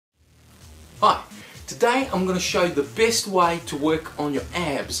Hi, today I'm going to show you the best way to work on your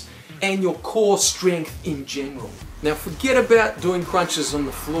abs and your core strength in general. Now forget about doing crunches on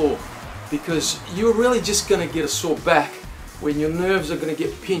the floor because you're really just going to get a sore back when your nerves are going to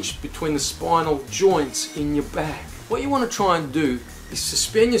get pinched between the spinal joints in your back. What you want to try and do is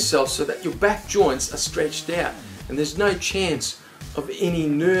suspend yourself so that your back joints are stretched out and there's no chance of any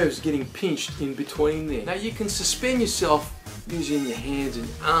nerves getting pinched in between there. Now you can suspend yourself using your hands and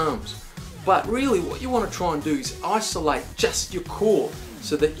your arms, but really what you want to try and do is isolate just your core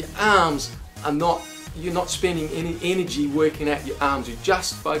so that your arms are not, you're not spending any energy working out your arms, you're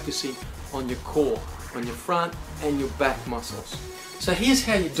just focusing on your core, on your front and your back muscles. So here's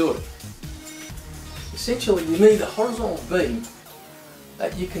how you do it. Essentially you need a horizontal beam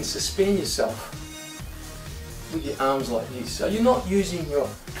that you can suspend yourself with your arms like this. So you're not using your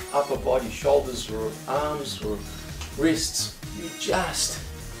upper body, shoulders or arms or wrists, you're just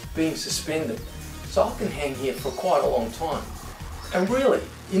being suspended. So I can hang here for quite a long time. And really,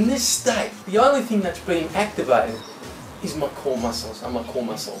 in this state, the only thing that's being activated is my core muscles and my core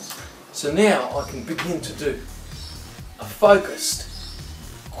muscles. So now I can begin to do a focused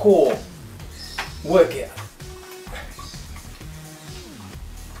core workout.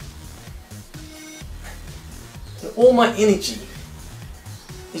 And all my energy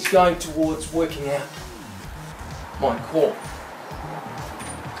is going towards working out my core.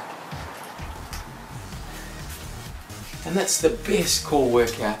 And that's the best core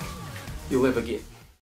workout you'll ever get.